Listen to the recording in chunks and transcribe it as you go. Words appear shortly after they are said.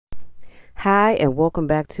Hi, and welcome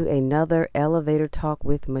back to another Elevator Talk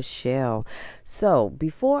with Michelle. So,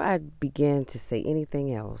 before I begin to say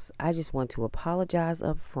anything else, I just want to apologize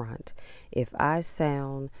up front if I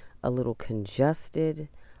sound a little congested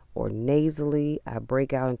or nasally. I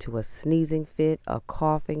break out into a sneezing fit, a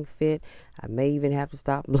coughing fit. I may even have to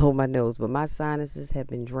stop and blow my nose, but my sinuses have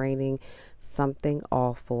been draining something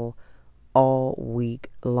awful all week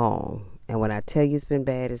long. And when I tell you it's been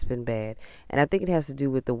bad, it's been bad. And I think it has to do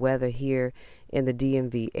with the weather here in the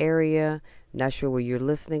DMV area. Not sure where you're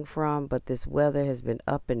listening from, but this weather has been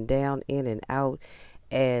up and down, in and out.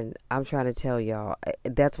 And I'm trying to tell y'all,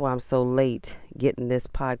 that's why I'm so late getting this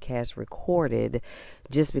podcast recorded,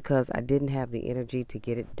 just because I didn't have the energy to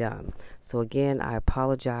get it done. So again, I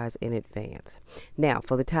apologize in advance. Now,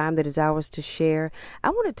 for the time that is ours to share, I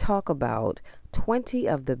want to talk about 20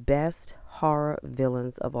 of the best horror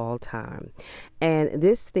villains of all time. And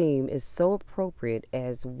this theme is so appropriate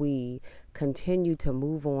as we continue to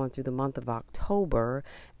move on through the month of October,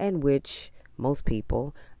 in which most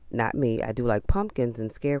people, not me, I do like pumpkins and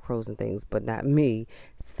scarecrows and things, but not me,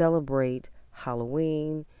 celebrate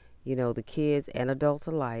Halloween. You know, the kids and adults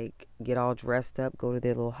alike get all dressed up, go to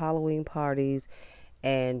their little Halloween parties,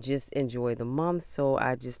 and just enjoy the month. So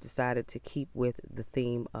I just decided to keep with the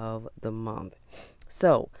theme of the month.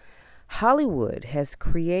 So Hollywood has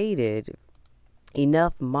created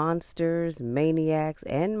enough monsters, maniacs,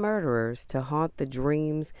 and murderers to haunt the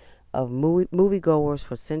dreams of moviegoers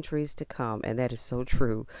for centuries to come, and that is so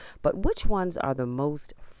true. But which ones are the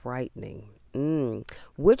most frightening?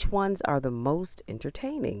 Which ones are the most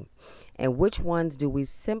entertaining? And which ones do we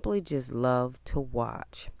simply just love to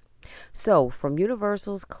watch? So, from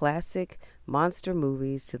Universal's classic monster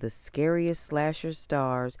movies to the scariest slasher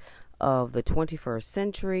stars of the 21st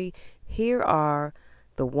century, here are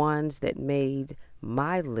the ones that made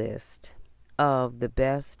my list of the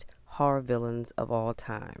best horror villains of all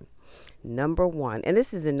time. Number one, and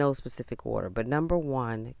this is in no specific order, but number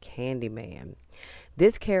one, Candyman.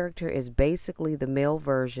 This character is basically the male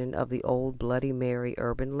version of the old Bloody Mary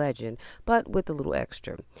urban legend, but with a little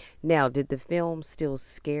extra. Now, did the film still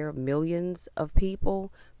scare millions of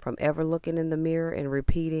people from ever looking in the mirror and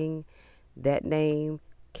repeating that name,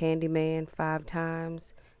 Candyman, 5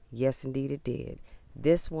 times? Yes, indeed it did.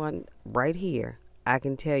 This one right here, I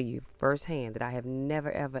can tell you firsthand that I have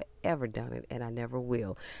never, ever, ever done it, and I never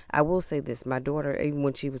will. I will say this, my daughter, even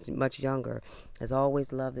when she was much younger, has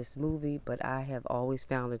always loved this movie, but I have always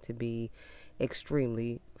found it to be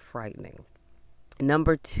extremely frightening.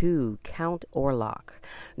 Number two, Count Orlok.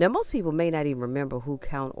 Now, most people may not even remember who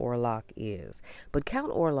Count Orlok is, but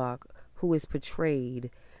Count Orlok, who is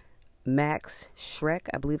portrayed Max Schreck,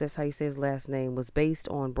 I believe that's how you say his last name, was based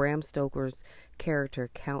on Bram Stoker's character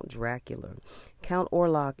Count Dracula. Count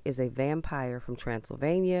Orlok is a vampire from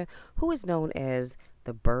Transylvania who is known as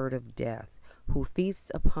the Bird of Death, who feasts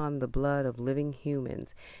upon the blood of living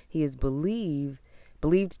humans. He is believed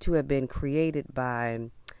to have been created by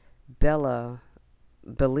Bella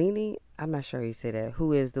Bellini, I'm not sure how you say that,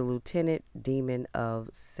 who is the lieutenant demon of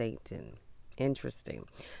Satan. Interesting.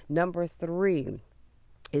 Number three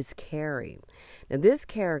is Carrie. Now, this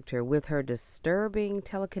character, with her disturbing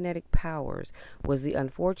telekinetic powers, was the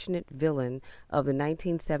unfortunate villain of the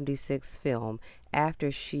 1976 film after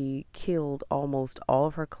she killed almost all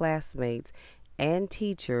of her classmates and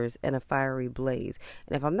teachers in a fiery blaze.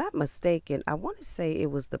 And if I'm not mistaken, I want to say it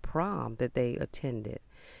was the prom that they attended.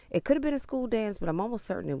 It could have been a school dance, but I'm almost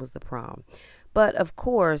certain it was the prom. But of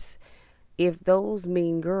course, if those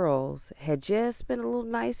mean girls had just been a little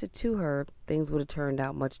nicer to her, things would have turned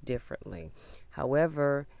out much differently.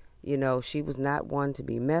 However, she was not one to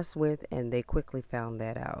be messed with, and they quickly found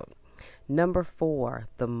that out. Number four,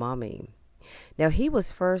 The Mummy. Now, he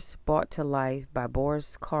was first brought to life by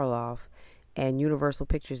Boris Karloff and Universal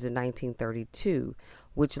Pictures in 1932,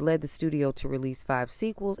 which led the studio to release 5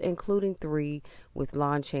 sequels, including 3 with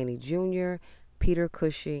Lon Chaney Jr., Peter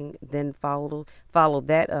Cushing, then followed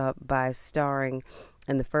that up by starring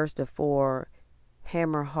in the first of 4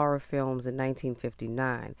 Hammer horror films in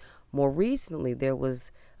 1959. More recently, there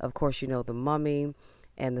was, of course, The Mummy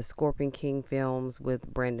and the Scorpion King films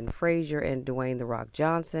with Brendan Fraser and Dwayne "The Rock"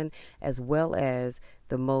 Johnson, as well as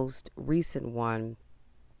the most recent one,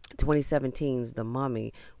 2017's The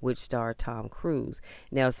Mummy, which starred Tom Cruise.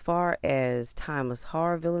 Now, as far as timeless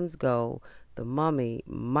horror villains go, The Mummy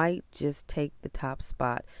might just take the top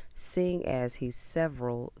spot, seeing as he's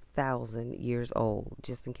several thousand years old,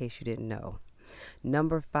 just in case you didn't know.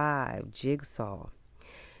 Number 5, Jigsaw.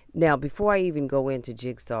 Now, before I even go into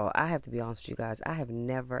Jigsaw, I have to be honest with you guys, I have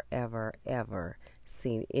never, ever, ever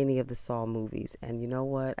seen any of the Saw movies. And you know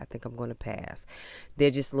what? I think I'm going to pass.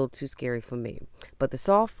 They're just a little too scary for me. But the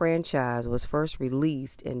Saw franchise was first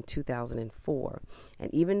released in 2004.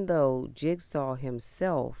 And even though Jigsaw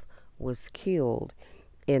himself was killed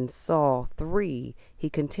in Saw 3, he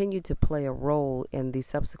continued to play a role in the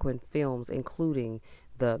subsequent films, including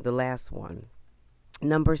the last one.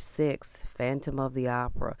 Number 6, Phantom of the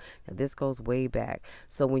Opera. Now, this goes way back.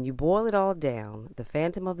 So when you boil it all down, the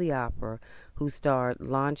Phantom of the Opera, who starred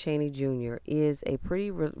Lon Chaney Jr., is a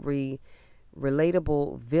pretty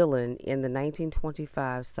relatable villain in the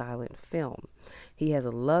 1925 silent film. He has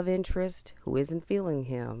a love interest who isn't feeling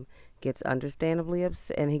him, gets understandably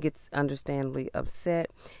upset,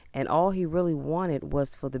 and all he really wanted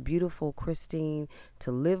was for the beautiful Christine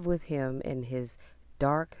to live with him in his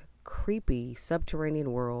dark, creepy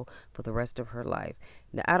subterranean world for the rest of her life.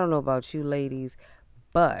 Now, I don't know about you ladies,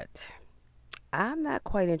 but I'm not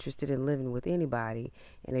quite interested in living with anybody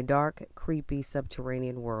in a dark, creepy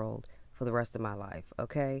subterranean world for the rest of my life,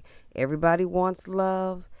 okay? Everybody wants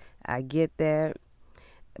love. I get that.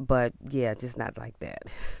 But yeah, just not like that.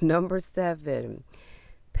 Number 7,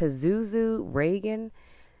 Pazuzu Reagan.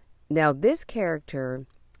 Now, this character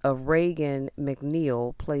of Reagan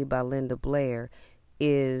McNeil, played by Linda Blair,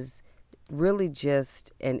 is really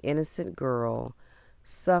just an innocent girl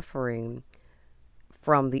suffering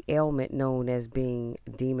from the ailment known as being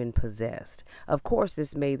demon possessed. Of course,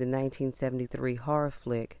 this made the 1973 horror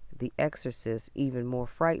flick The Exorcist even more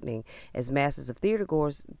frightening, as masses of theater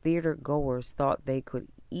goers thought they could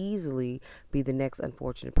easily be the next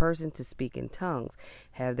unfortunate person to speak in tongues,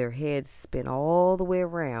 have their heads spin all the way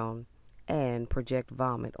around, and project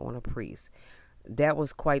vomit on a priest. That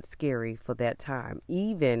was quite scary for that time,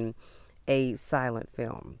 even a silent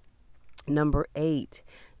film. Number 8,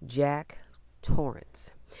 Jack Torrance.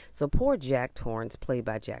 So poor Jack Torrance, played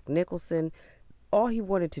by Jack Nicholson, all he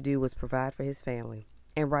wanted to do was provide for his family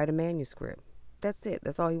and write a manuscript. That's it.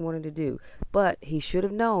 That's all he wanted to do. But he should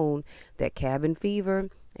have known that cabin fever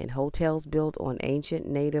and hotels built on ancient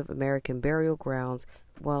Native American burial grounds,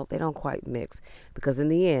 well, they don't quite mix, because in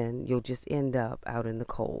the end, you'll just end up out in the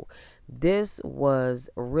cold. This was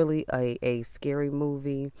really a scary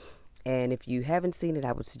movie, and if you haven't seen it,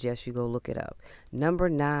 I would suggest you go look it up. Number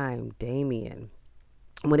 9, Damien.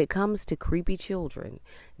 When it comes to creepy children,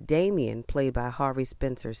 Damien, played by Harvey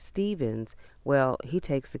Spencer Stevens, well, he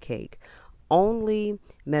takes the cake. Only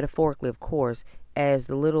metaphorically, of course, as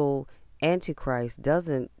the little Antichrist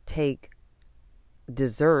doesn't take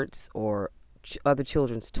desserts or other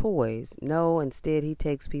children's toys. No, instead he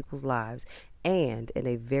takes people's lives, and in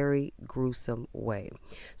a very gruesome way.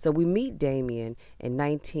 So we meet Damien in the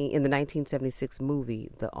 1976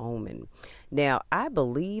 movie The Omen. Now, I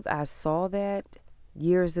believe I saw that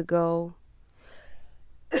years ago.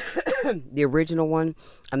 The original one.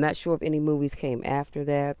 I'm not sure if any movies came after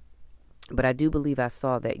that, but I do believe I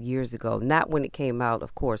saw that years ago. Not when it came out,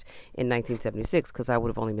 of course, in 1976, because I would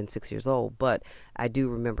have only been 6 years old, but I do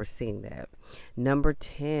remember seeing that. Number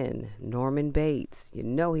 10, Norman Bates. You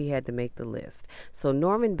know he had to make the list. So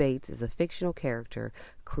Norman Bates is a fictional character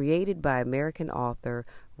created by American author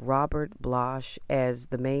Robert Bloch as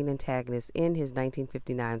the main antagonist in his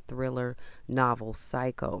 1959 thriller novel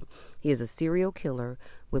Psycho. He is a serial killer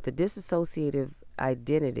with a dissociative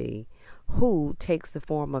identity who takes the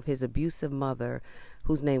form of his abusive mother,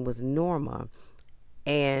 whose name was Norma,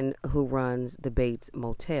 and who runs the Bates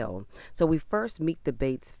Motel. So we first meet the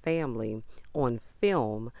Bates family on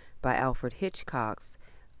film by Alfred Hitchcock's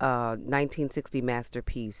 1960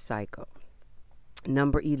 masterpiece Psycho.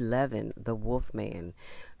 Number 11, The Wolfman.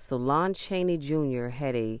 So Lon Chaney Jr.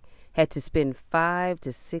 had to spend 5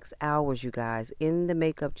 to 6 hours, you guys, in the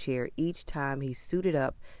makeup chair each time he suited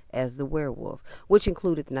up as the werewolf, which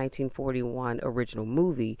included the 1941 original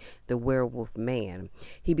movie, The Werewolf Man.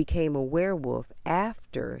 He became a werewolf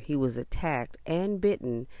after he was attacked and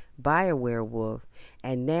bitten by a werewolf,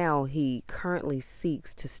 and now he currently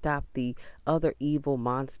seeks to stop the other evil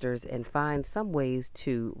monsters and find some ways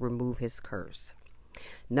to remove his curse.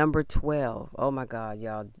 Number 12. Oh my God,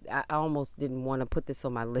 y'all. I almost didn't want to put this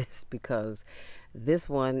on my list because this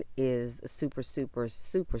one is super, super,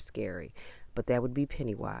 super scary. But that would be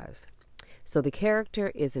Pennywise. So the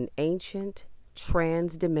character is an ancient,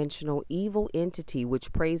 trans-dimensional evil entity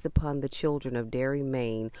which preys upon the children of Derry,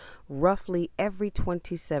 Maine, roughly every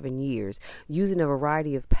 27 years, using a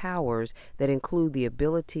variety of powers that include the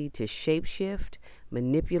ability to shapeshift,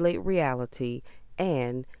 manipulate reality,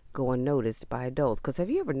 and go unnoticed by adults. Because have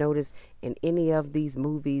you ever noticed in any of these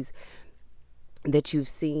movies that you've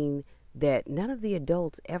seen that none of the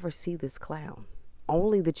adults ever see this clown?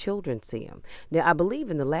 only the children see him. Now, I believe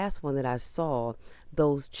in the last one that I saw,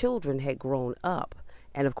 those children had grown up,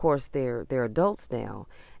 and of course they're adults now,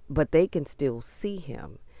 but they can still see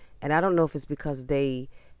him. And I don't know if it's because they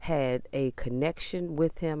had a connection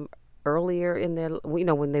with him earlier in their,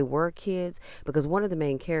 when they were kids, because one of the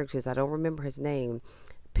main characters, I don't remember his name,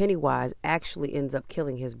 Pennywise, actually ends up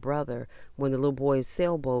killing his brother when the little boy's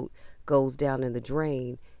sailboat goes down in the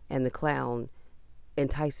drain, and the clown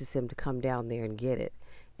entices him to come down there and get it.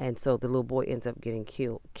 And so the little boy ends up getting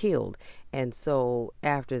killed. And so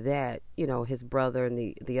after that, his brother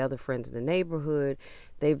and the other friends in the neighborhood,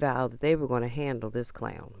 they vowed that they were going to handle this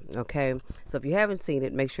clown. Okay? So if you haven't seen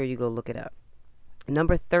it, make sure you go look it up.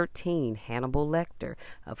 Number 13, Hannibal Lecter.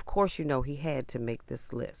 Of course, he had to make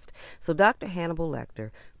this list. So Dr. Hannibal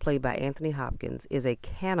Lecter, played by Anthony Hopkins, is a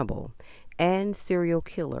cannibal and serial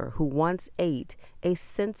killer who once ate a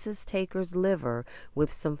census taker's liver with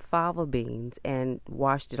some fava beans and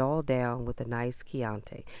washed it all down with a nice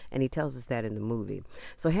Chianti. And he tells us that in the movie.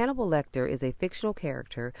 So Hannibal Lecter is a fictional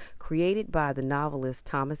character created by the novelist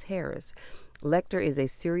Thomas Harris. Lecter is a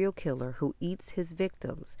serial killer who eats his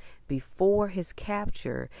victims. Before his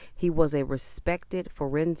capture, he was a respected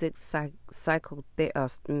forensic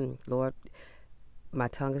Lord, my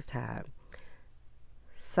tongue is tied.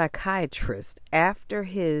 Psychiatrist. After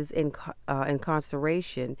his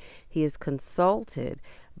incarceration, he is consulted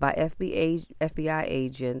by FBI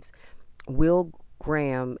agents Will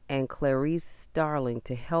Graham and Clarice Starling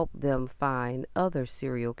to help them find other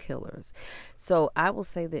serial killers. So I will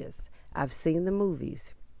say this. I've seen the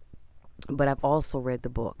movies, but I've also read the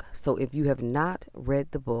book. So if you have not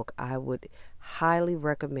read the book, I would highly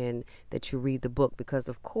recommend that you read the book, because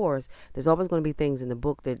of course there's always going to be things in the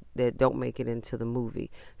book that don't make it into the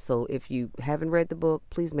movie. So if you haven't read the book,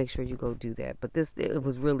 please make sure you go do that. But it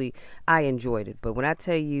was really, I enjoyed it. But when I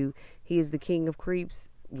tell you he is the king of creeps,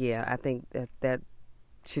 yeah, I think that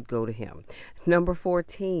should go to him. Number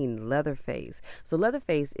 14, Leatherface. So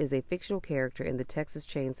Leatherface is a fictional character in the Texas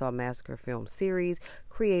Chainsaw Massacre film series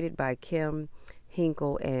created by Kim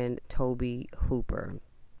Hinkle and Toby Hooper.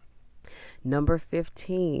 Number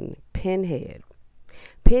 15, Pinhead.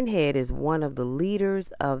 Pinhead is one of the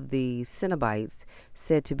leaders of the Cenobites,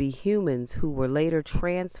 said to be humans who were later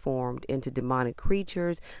transformed into demonic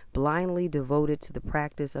creatures, blindly devoted to the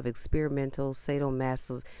practice of experimental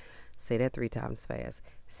sadomasochism. Say that 3 times fast.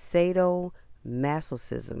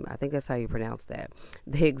 Sadomasochism. I think that's how you pronounce that.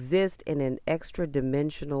 They exist in an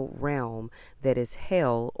extra-dimensional realm that is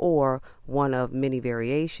hell, or one of many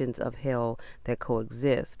variations of hell that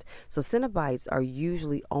coexist. So Cenobites are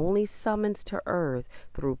usually only summoned to Earth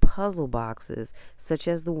through puzzle boxes, such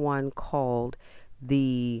as the one called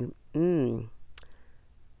the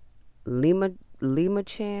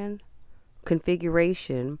Lemachan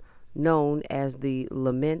configuration, known as the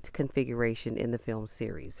Lament configuration in the film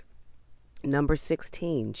series. Number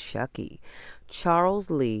 16, Chucky. Charles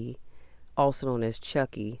Lee, also known as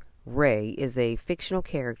Chucky Ray, is a fictional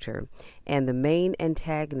character and the main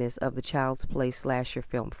antagonist of the Child's Play slasher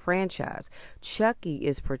film franchise. Chucky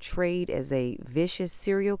is portrayed as a vicious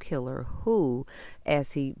serial killer who,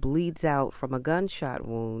 as he bleeds out from a gunshot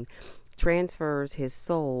wound, transfers his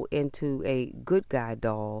soul into a good guy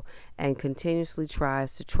doll and continuously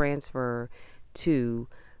tries to transfer to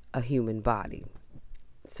a human body.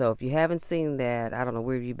 So if you haven't seen that, I don't know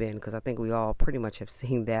where you've been, because I think we all pretty much have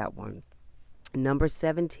seen that one. Number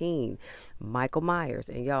 17, Michael Myers.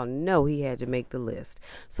 And y'all know he had to make the list.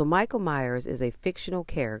 So Michael Myers is a fictional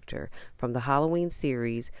character from the Halloween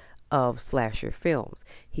series of slasher films.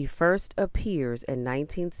 He first appears in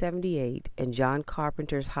 1978 in John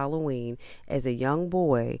Carpenter's Halloween as a young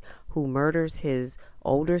boy who murders his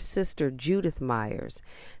older sister Judith Myers.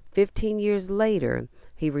 15 years later,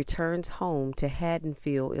 he returns home to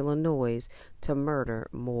Haddonfield, Illinois to murder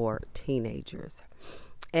more teenagers.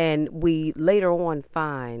 And we later on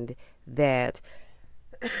find that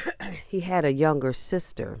he had a younger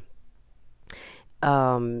sister,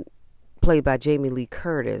 played by Jamie Lee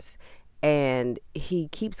Curtis, and he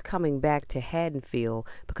keeps coming back to Haddonfield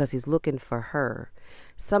because he's looking for her.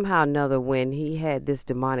 Somehow or another, when he had this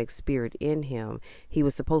demonic spirit in him, he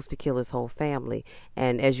was supposed to kill his whole family.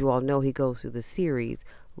 And as you all know, he goes through the series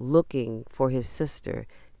looking for his sister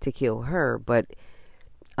to kill her, but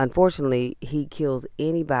unfortunately, he kills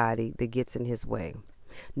anybody that gets in his way.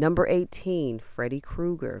 Number 18, Freddy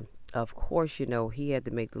Krueger. Of course, he had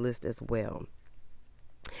to make the list as well.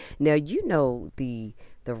 Now,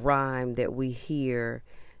 the rhyme that we hear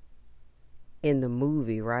in the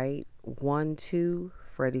movie, right? 1, 2,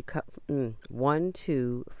 1,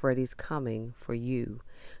 2, Freddy's coming for you.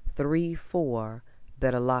 3, 4,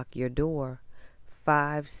 better lock your door.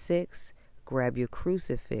 5, 6, grab your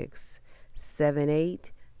crucifix. 7,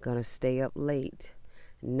 8, gonna stay up late.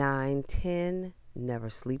 9, 10, never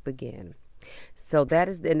sleep again. So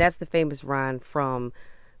that's the famous rhyme from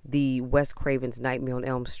the Wes Craven's Nightmare on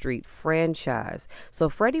Elm Street franchise. So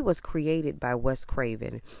Freddy was created by Wes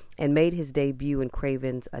Craven and made his debut in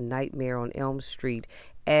Craven's A Nightmare on Elm Street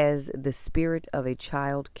as the spirit of a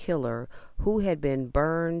child killer who had been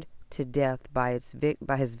burned to death by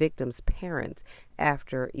his victim's parents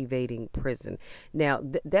after evading prison. Now,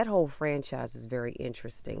 that whole franchise is very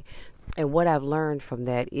interesting. And what I've learned from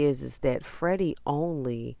that is that Freddy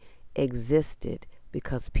only existed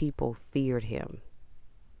because people feared him.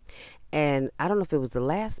 And I don't know if it was the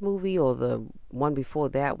last movie or the one before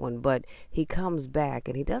that one, but he comes back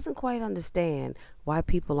and he doesn't quite understand why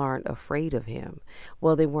people aren't afraid of him.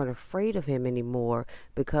 Well, they weren't afraid of him anymore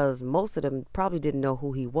because most of them probably didn't know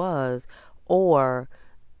who he was, or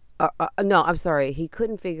no, I'm sorry, he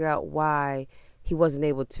couldn't figure out why he wasn't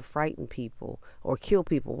able to frighten people or kill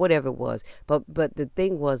people, whatever it was. But the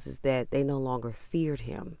thing is that they no longer feared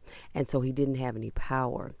him, and so he didn't have any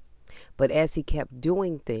power. But as he kept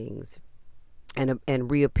doing things and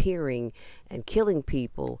reappearing and killing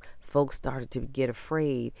people, folks started to get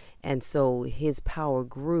afraid, and so his power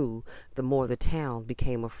grew the more the town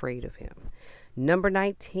became afraid of him. Number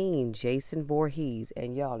 19, Jason Voorhees,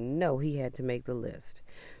 and y'all know he had to make the list.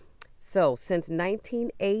 So since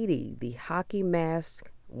 1980, the hockey mask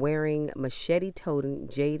wearing, machete toting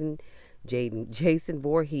Jason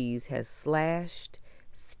Voorhees has slashed,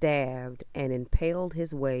 stabbed, and impaled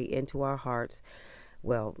his way into our hearts.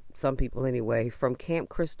 Well, some people anyway, from Camp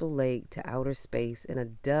Crystal Lake to outer space in a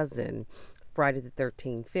dozen Friday the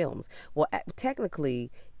 13th films. Well,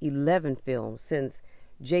 technically 11 films, since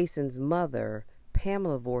Jason's mother,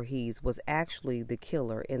 Pamela Voorhees, was actually the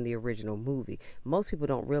killer in the original movie. Most people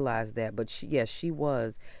don't realize that, but she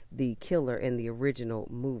was the killer in the original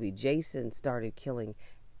movie. Jason started killing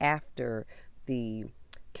after the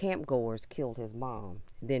campgoers killed his mom.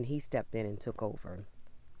 Then he stepped in and took over.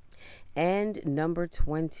 And number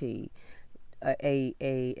 20,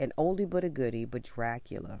 an oldie but a goodie, but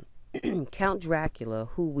Dracula. Count Dracula,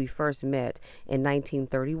 who we first met in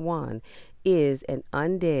 1931, is an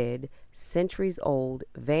undead, centuries-old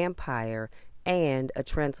vampire and a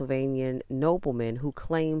Transylvanian nobleman who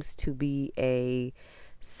claims to be a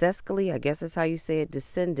Sescali, I guess that's how you say it,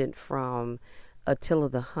 descendant from Attila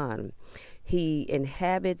the Hun. He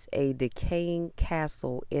inhabits a decaying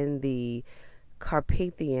castle in the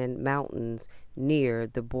Carpathian Mountains near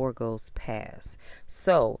the Borgos Pass.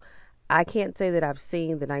 So, I can't say that I've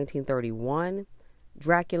seen the 1931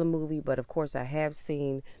 Dracula movie, but of course I have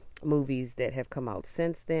seen movies that have come out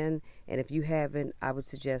since then. And if you haven't, I would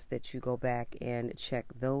suggest that you go back and check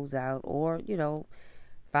those out, or,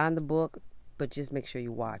 find the book, but just make sure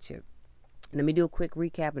you watch it. Let me do a quick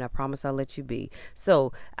recap, and I promise I'll let you be.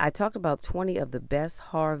 So, I talked about 20 of the best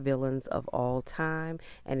horror villains of all time.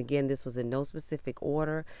 And again, this was in no specific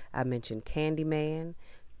order. I mentioned Candyman,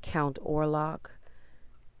 Count Orlok,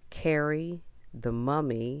 Carrie, The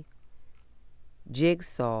Mummy,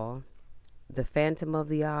 Jigsaw, The Phantom of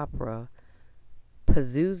the Opera,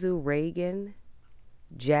 Pazuzu Reagan,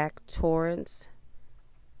 Jack Torrance,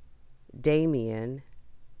 Damien,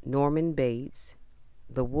 Norman Bates,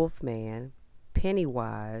 The Wolfman,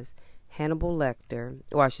 Pennywise, Hannibal Lecter,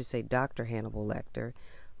 or I should say Dr. Hannibal Lecter,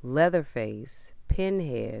 Leatherface,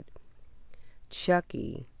 Pinhead,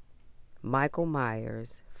 Chucky, Michael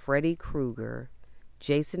Myers, Freddy Krueger,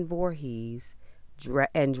 Jason Voorhees,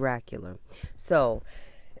 and Dracula. So,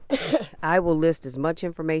 I will list as much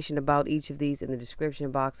information about each of these in the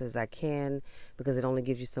description box as I can, because it only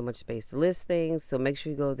gives you so much space to list things. So make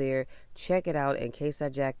sure you go there, check it out, in case I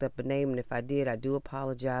jacked up a name. And if I did, I do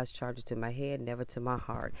apologize. Charge it to my head, never to my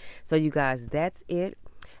heart. So you guys, that's it.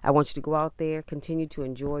 I want you to go out there, continue to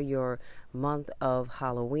enjoy your month of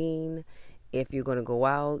Halloween. If you're going to go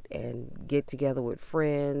out and get together with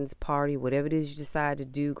friends, party, whatever it is you decide to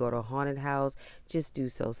do, go to a haunted house, just do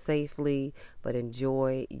so safely, but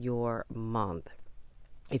enjoy your month.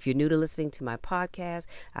 If you're new to listening to my podcast,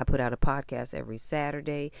 I put out a podcast every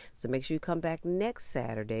Saturday, so make sure you come back next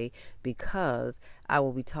Saturday, because I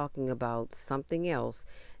will be talking about something else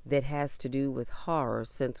that has to do with horror,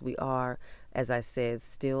 since we are, as I said,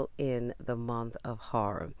 still in the month of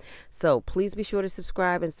horror. So please be sure to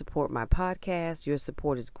subscribe and support my podcast. Your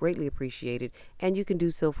support is greatly appreciated, and you can do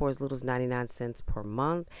so for as little as 99 cents per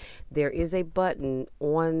month. There is a button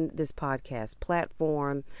on this podcast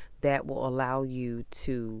platform that will allow you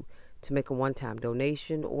to to make a one-time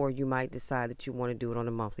donation, or you might decide that you want to do it on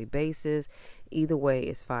a monthly basis. Either way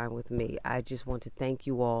is fine with me. I just want to thank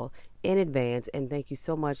you all in advance, and thank you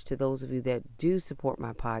so much to those of you that do support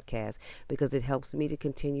my podcast, because it helps me to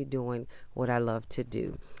continue doing what I love to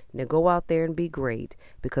do. Now go out there and be great,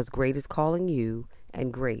 because great is calling you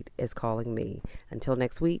and great is calling me. Until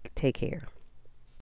next week, take care.